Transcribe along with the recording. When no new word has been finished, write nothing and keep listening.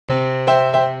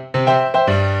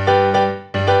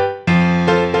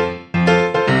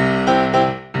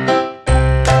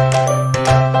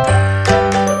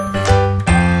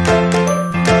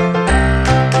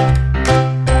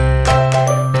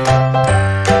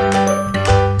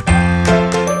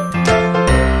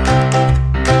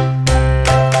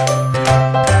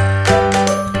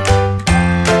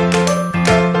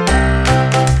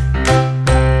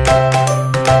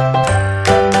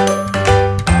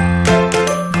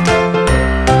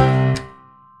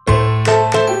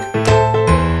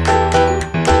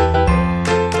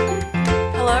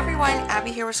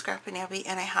over ScrappinAbby,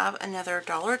 and I have another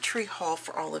Dollar Tree haul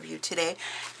for all of you today.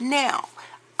 Now,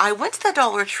 I went to the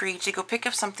Dollar Tree to go pick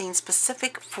up something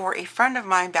specific for a friend of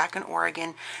mine back in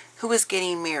Oregon who was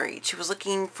getting married. She was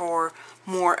looking for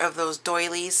more of those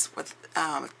doilies with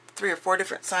 3 or 4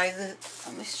 different sizes.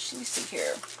 Let me see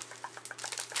here.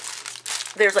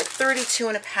 There's like 32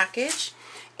 in a package.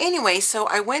 Anyway, so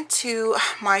I went to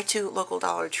my 2 local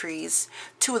Dollar Trees,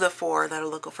 2 of the 4 that are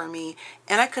local for me,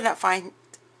 and I could not find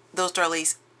those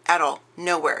doilies at all.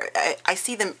 Nowhere. I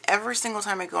see them every single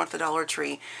time I go into the Dollar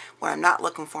Tree when I'm not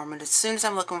looking for them, and as soon as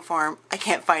I'm looking for them, I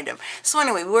can't find them. So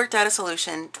anyway, we worked out a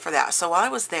solution for that. So while I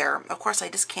was there, of course, I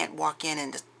just can't walk in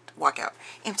and just walk out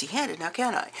empty-handed, now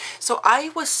can I? So I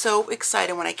was so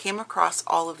excited when I came across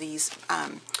all of these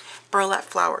burlap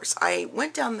flowers. I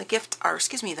went down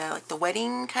the the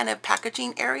wedding kind of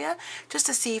packaging area just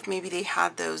to see if maybe they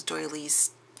had those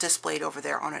doilies displayed over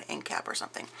there on an end cap or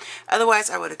something.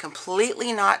 Otherwise, I would have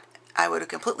completely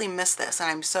missed this, and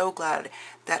I'm so glad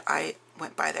that I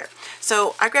went by there.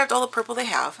 So I grabbed all the purple they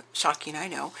have. Shocking, I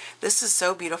know. This is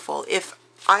so beautiful. If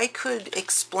I could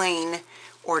explain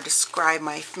or describe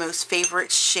my most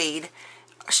favorite shades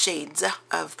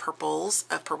of purple,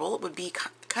 it would be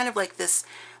kind of like this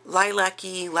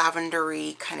lilac-y,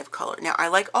 lavendery kind of color. Now, I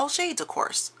like all shades, of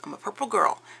course. I'm a purple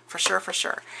girl, for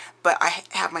sure. But I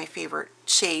have my favorite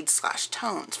shades /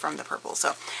 tones from the purple.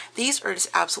 So these are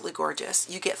just absolutely gorgeous.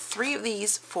 You get 3 of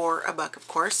these for $1, of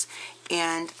course.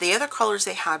 And the other colors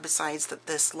they had besides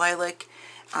this lilac,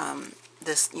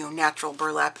 this natural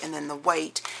burlap, and then the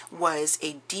white was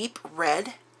a deep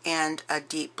red and a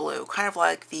deep blue, kind of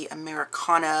like the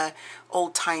Americana,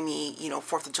 old-timey,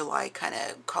 4th of July kind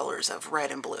of colors of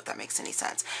red and blue, if that makes any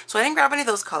sense. So I didn't grab any of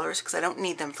those colors because I don't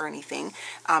need them for anything,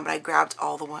 but I grabbed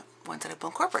all the ones that I will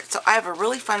incorporate. So I have a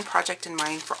really fun project in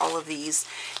mind for all of these,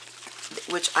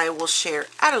 which I will share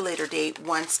at a later date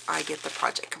once I get the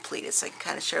project completed, so I can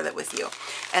kind of share that with you.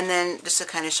 And then just to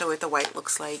kind of show what the white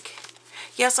looks like.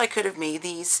 Yes, I could have made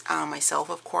these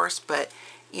myself, of course, but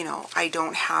I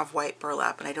don't have white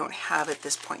burlap, and I don't have at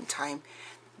this point in time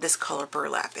this color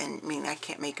burlap, and I mean, I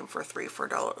can't make them for $3 or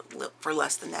 $4 for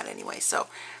less than that anyway. So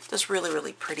just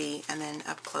really pretty. And then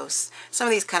up close, some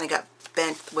of these kind of got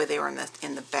bent where they were in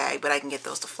the bag, but I can get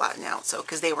those to flatten out. So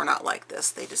because they were not like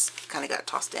this, they just kind of got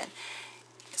tossed in.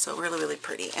 So really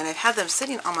pretty. And I've had them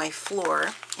sitting on my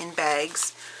floor in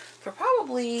bags for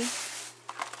probably,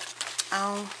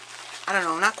 I don't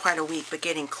know, not quite a week, but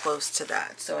getting close to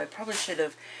that. So I probably should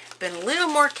have been a little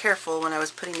more careful when I was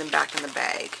putting them back in the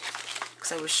bag,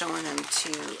 because I was showing them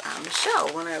to Michelle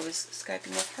when I was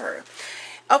Skyping with her.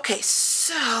 Okay,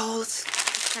 so let's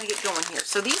kind of get going here.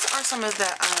 So these are some of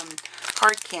the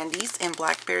hard candies in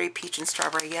blackberry, peach, and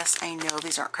strawberry. Yes, I know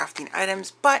these aren't crafting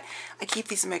items, but I keep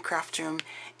these in my craft room,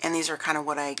 and these are kind of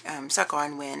what I suck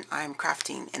on when I'm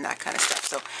crafting and that kind of stuff.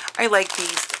 So I like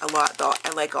these a lot, though.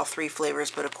 I like all 3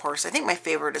 flavors, but of course, I think my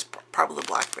favorite is probably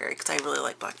blackberry, because I really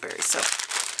like blackberries. So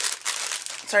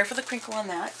sorry for the crinkle on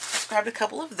that. Just grabbed a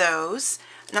couple of those.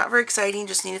 Not very exciting,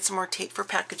 just needed some more tape for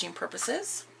packaging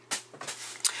purposes.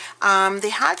 They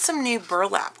had some new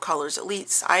burlap colors. At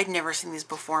least I'd never seen these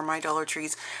before in my Dollar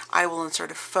Trees. I will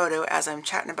insert a photo as I'm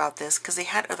chatting about this, because they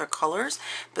had other colors,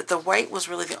 but the white was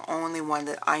really the only one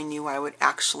that I knew I would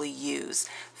actually use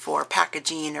for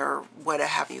packaging or what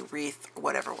have you, wreath,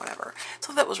 whatever.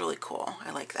 So that was really cool.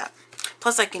 I like that.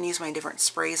 Plus I can use my different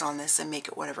sprays on this and make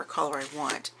it whatever color I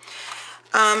want.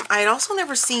 I had also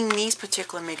never seen these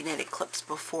particular magnetic clips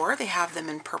before. They have them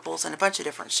in purples and a bunch of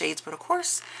different shades, but of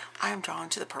course I am drawn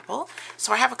to the purple.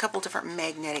 So I have a couple different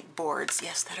magnetic boards,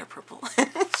 yes, that are purple,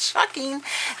 shocking,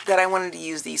 that I wanted to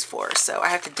use these for. So I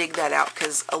have to dig that out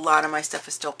because a lot of my stuff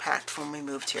is still packed from when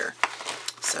we moved here.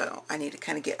 So I need to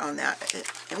kind of get on that,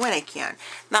 and when I can.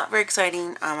 Not very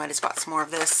exciting. I just bought some more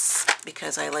of this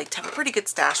because I like to have a pretty good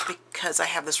stash, because I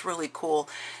have this really cool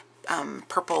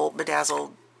purple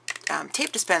bedazzled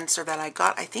tape dispenser that I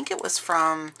got. I think it was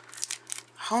from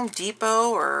Home Depot,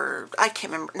 or I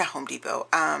can't remember, not Home Depot,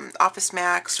 Office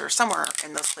Max or somewhere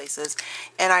in those places,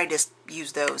 and I just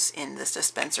used those in this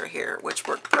dispenser here, which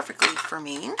worked perfectly for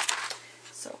me.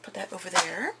 So put that over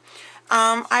there.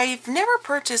 I've never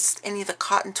purchased any of the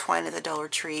cotton twine at the Dollar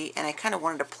Tree, and I kind of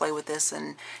wanted to play with this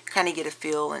and kind of get a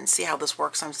feel and see how this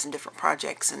works on some different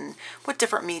projects and what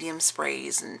different medium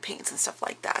sprays and paints and stuff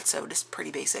like that. So just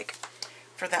pretty basic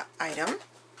for that item.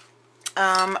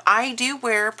 I do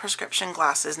wear prescription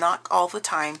glasses, not all the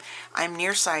time. I'm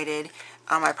nearsighted.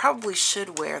 I probably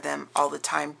should wear them all the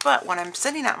time, but when I'm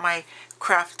sitting at my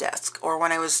craft desk, or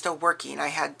when I was still working, I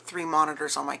had 3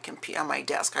 monitors on my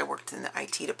desk. I worked in the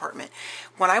IT department.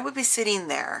 When I would be sitting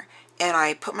there and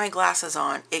I put my glasses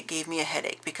on, it gave me a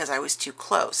headache because I was too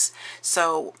close.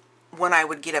 So when I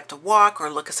would get up to walk or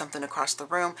look at something across the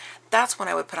room, that's when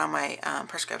I would put on my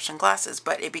prescription glasses.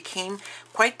 But it became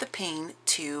quite the pain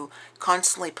to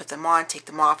constantly put them on, take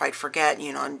them off. I'd forget,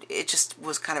 you know, and it just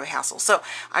was kind of a hassle. So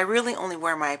I really only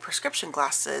wear my prescription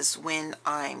glasses when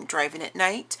I'm driving at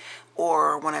night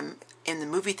or when I'm in the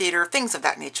movie theater, things of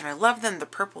that nature. And I love them. The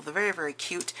purple, they're very, very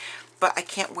cute. But I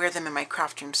can't wear them in my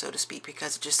craft room, so to speak,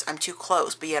 because just I'm too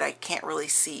close, but yet I can't really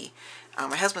see.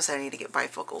 My husband said I need to get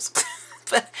bifocals.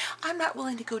 But I'm not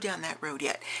willing to go down that road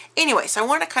yet. Anyway, so I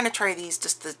wanted to kind of try these,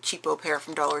 just the cheapo pair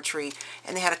from Dollar Tree,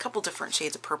 and they had a couple different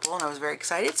shades of purple, and I was very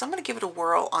excited. So I'm going to give it a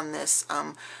whirl on this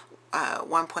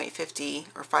 1.50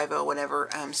 or 50, whatever,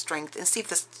 strength, and see if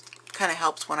this kind of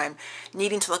helps when I'm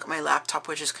needing to look at my laptop,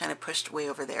 which is kind of pushed way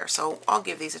over there. So I'll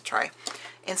give these a try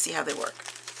and see how they work.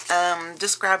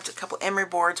 Just grabbed a couple emery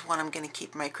boards. One I'm going to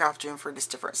keep in my craft room for just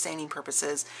different sanding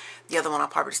purposes. The other one I'll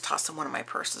probably just toss in one of my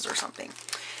purses or something.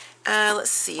 Let's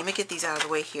see, let me get these out of the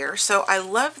way here. So I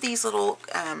love these little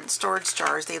storage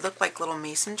jars. They look like little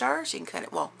mason jars. You can kind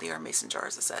of, well, they are mason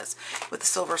jars, it says, with a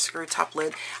silver screw top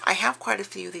lid. I have quite a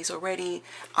few of these already.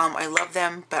 I love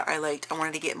them, but I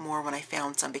wanted to get more when I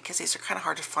found some because these are kind of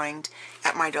hard to find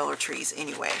at my Dollar Trees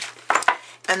anyway.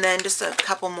 And then just a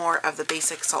couple more of the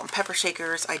basic salt and pepper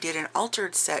shakers. I did an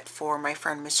altered set for my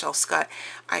friend Michelle Scott.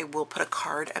 I will put a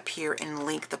card up here and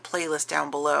link the playlist down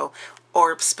below,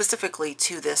 or specifically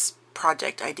to this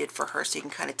project I did for her, so you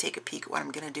can kind of take a peek at what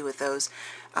I'm going to do with those,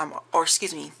 or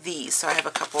excuse me, these. So I have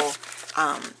a couple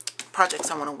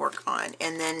projects I want to work on.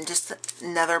 And then just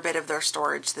another bit of their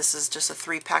storage. This is just a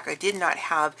 3-pack. I did not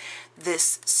have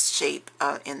this shape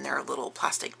in their little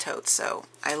plastic totes, so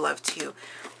I love to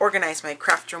organize my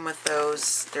craft room with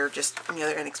those. They're just, you know,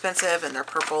 they're inexpensive and they're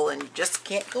purple and you just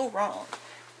can't go wrong.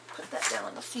 Put that down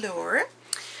on the floor.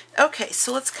 Okay,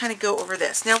 so let's kind of go over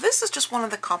this. Now this is just one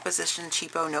of the composition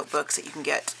cheapo notebooks that you can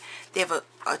get. They have a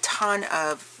ton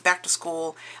of back to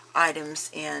school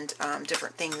items and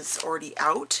different things already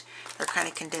out. They're kind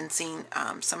of condensing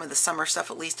some of the summer stuff,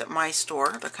 at least at my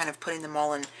store. They're kind of putting them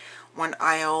all in one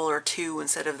aisle or two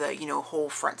instead of the, you know, whole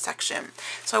front section.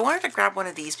 So I wanted to grab one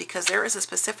of these because there is a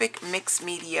specific mixed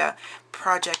media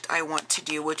project I want to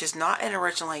do, which is not an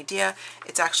original idea.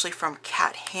 It's actually from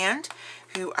Cat Hand,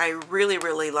 who I really,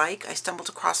 really like. I stumbled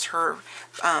across her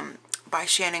by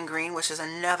Shannon Green, which is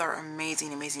another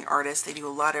amazing, amazing artist. They do a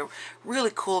lot of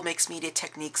really cool mixed media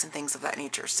techniques and things of that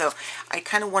nature. So I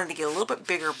kind of wanted to get a little bit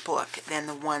bigger book than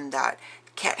the one that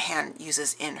Cat Hand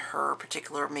uses in her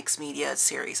particular mixed media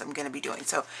series I'm going to be doing.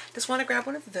 So just want to grab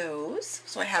one of those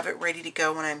so I have it ready to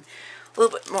go when I'm a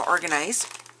little bit more organized.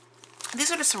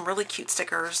 These are just some really cute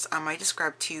stickers. I just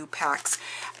grabbed 2 packs.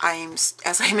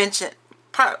 As I mentioned,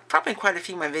 probably quite a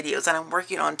few of my videos, and I'm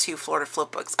working on 2 Florida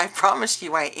flip books. I promise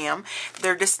you I am.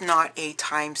 They're just not a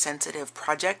time sensitive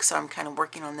project, so I'm kind of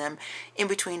working on them in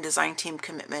between design team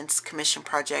commitments, commission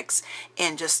projects,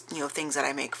 and just, you know, things that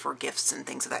I make for gifts and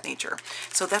things of that nature.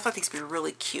 So I thought these would be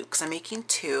really cute because I'm making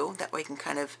 2. That way I can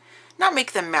kind of not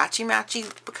make them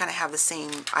matchy-matchy, but kind of have the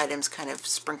same items kind of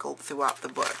sprinkled throughout the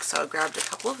book. So I grabbed a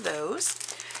couple of those.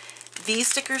 These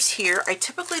stickers here, I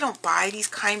typically don't buy these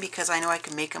kind because I know I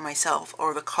can make them myself,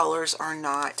 or the colors are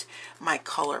not my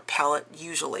color palette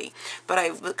usually. But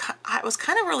I was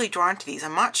kind of really drawn to these.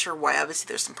 I'm not sure why. Obviously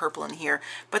there's some purple in here,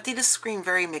 but they just scream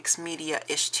very mixed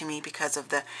media-ish to me because of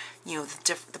the, you know,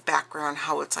 the background,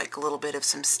 how it's like a little bit of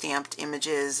some stamped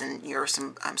images and, you know,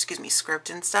 some, excuse me, script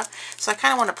and stuff. So I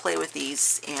kind of want to play with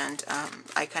these, and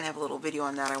I kind of have a little video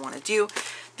on that I want to do.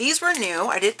 These were new.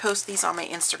 I did post these on my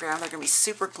Instagram. They're going to be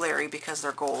super glary because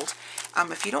they're gold.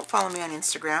 If you don't follow me on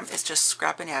Instagram, it's just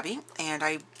ScrappinAbby, and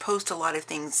I post a lot of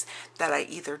things that I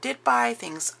either did buy,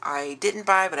 things I didn't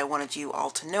buy, but I wanted you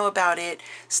all to know about it,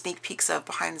 sneak peeks of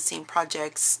behind the scene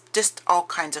projects, just all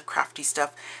kinds of crafty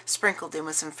stuff sprinkled in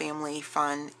with some family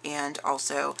fun, and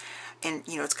also, and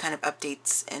you know, it's kind of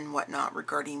updates and whatnot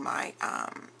regarding my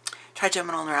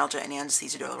trigeminal neuralgia and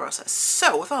anesthesia dolorosa.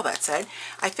 So with all that said,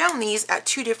 I found these at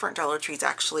 2 different Dollar Trees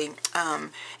actually.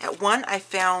 At one I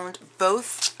found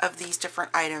both of these different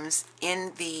items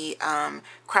in the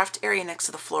craft area next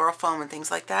to the floral foam and things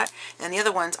like that. And the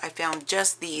other ones I found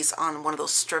just these on one of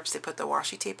those strips they put the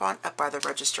washi tape on up by the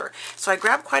register. So I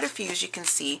grabbed quite a few, as you can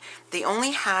see. They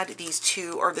only had these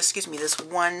 2, or excuse me, this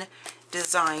one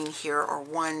design here, or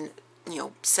one, you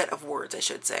know, set of words I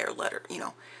should say, or letter, you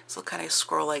know. So kind of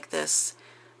scroll like this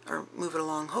or move it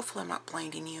along. Hopefully I'm not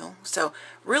blinding you. So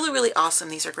really, really awesome.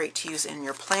 These are great to use in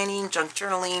your planning, junk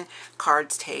journaling,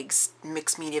 cards, tags,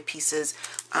 mixed media pieces.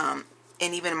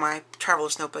 and even my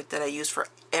traveler's notebook that I use for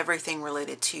everything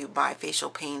related to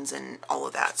bifacial paints and all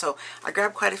of that. So I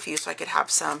grabbed quite a few so I could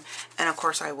have some, and of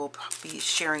course I will be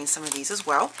sharing some of these as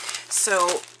well.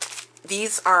 So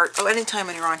these are, oh, anytime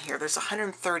when you're on here, there's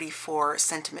 134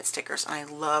 sentiment stickers, and I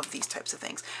love these types of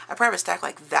things. I probably have a stack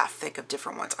like that thick of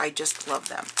different ones. I just love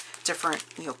them. Different,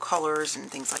 you know, colors and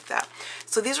things like that.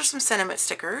 So these are some sentiment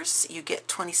stickers. You get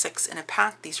 26 in a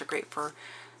pack. These are great for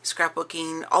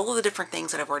scrapbooking, all of the different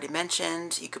things that I've already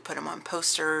mentioned. You could put them on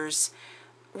posters,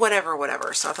 whatever.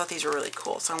 So I thought these were really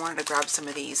cool. So I wanted to grab some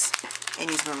of these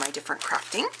and use them in my different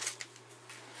crafting.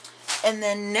 And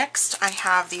then next I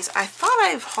have these. I thought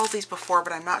I've hauled these before,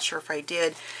 but I'm not sure if I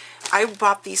did. I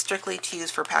bought these strictly to use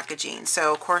for packaging.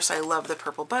 So of course I love the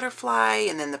purple butterfly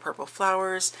and then the purple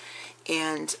flowers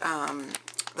and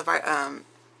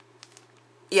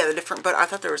yeah, the different, but I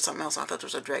thought there was something else. I thought there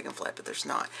was a dragonfly, but there's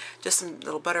not. Just some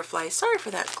little butterflies. Sorry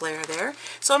for that glare there.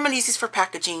 So I'm going to use these for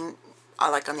packaging,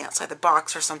 like on the outside of the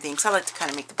box or something, because I like to kind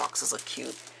of make the boxes look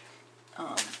cute.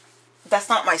 That's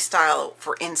not my style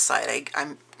for inside.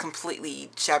 I'm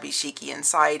completely shabby chicy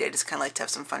inside. I just kind of like to have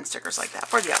some fun stickers like that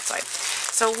for the outside.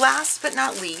 So last but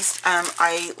not least,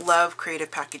 I love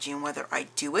creative packaging, whether I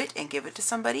do it and give it to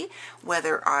somebody,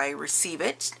 whether I receive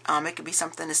it. It could be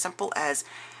something as simple as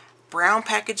brown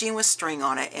packaging with string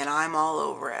on it, and I'm all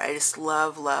over it. I just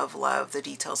love the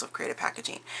details of creative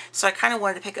packaging. So I kind of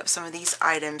wanted to pick up some of these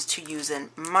items to use in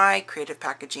my creative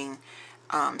packaging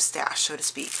stash, so to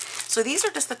speak. So these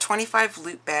are just the 25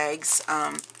 loot bags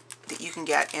that you can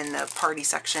get in the party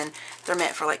section. They're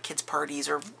meant for like kids parties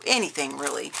or anything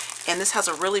really. And this has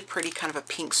a really pretty kind of a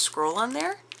pink scroll on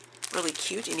there. Really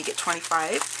cute, and you get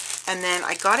 25. And then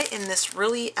I got it in this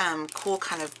really cool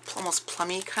kind of almost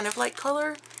plummy kind of like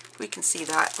color. We can see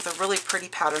that with a really pretty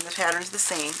pattern. The pattern's the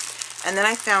same. And then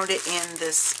I found it in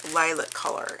this lilac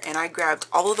color, and I grabbed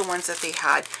all of the ones that they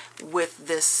had with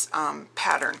this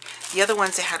pattern. The other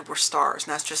ones they had were stars,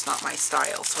 and that's just not my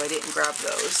style, so I didn't grab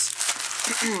those.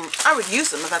 I would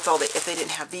use them if they didn't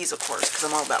have these, of course, because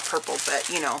I'm all about purple, but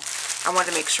you know, I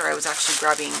wanted to make sure I was actually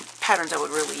grabbing patterns I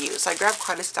would really use. So I grabbed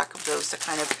quite a stack of those to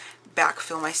kind of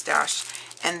backfill my stash.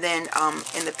 And then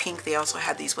in the pink, they also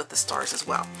had these with the stars as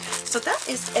well. So that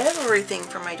is everything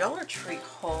for my Dollar Tree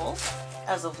haul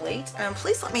as of late.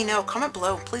 Please let me know, comment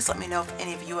below, please let me know if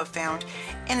any of you have found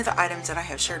any of the items that I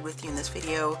have shared with you in this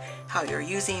video, how you're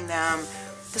using them,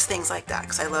 just things like that,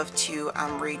 because I love to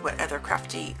read what other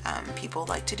crafty people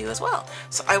like to do as well.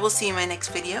 So I will see you in my next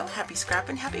video. Happy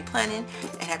scrapping, happy planning,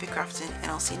 and happy crafting,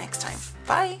 and I'll see you next time.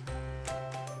 Bye!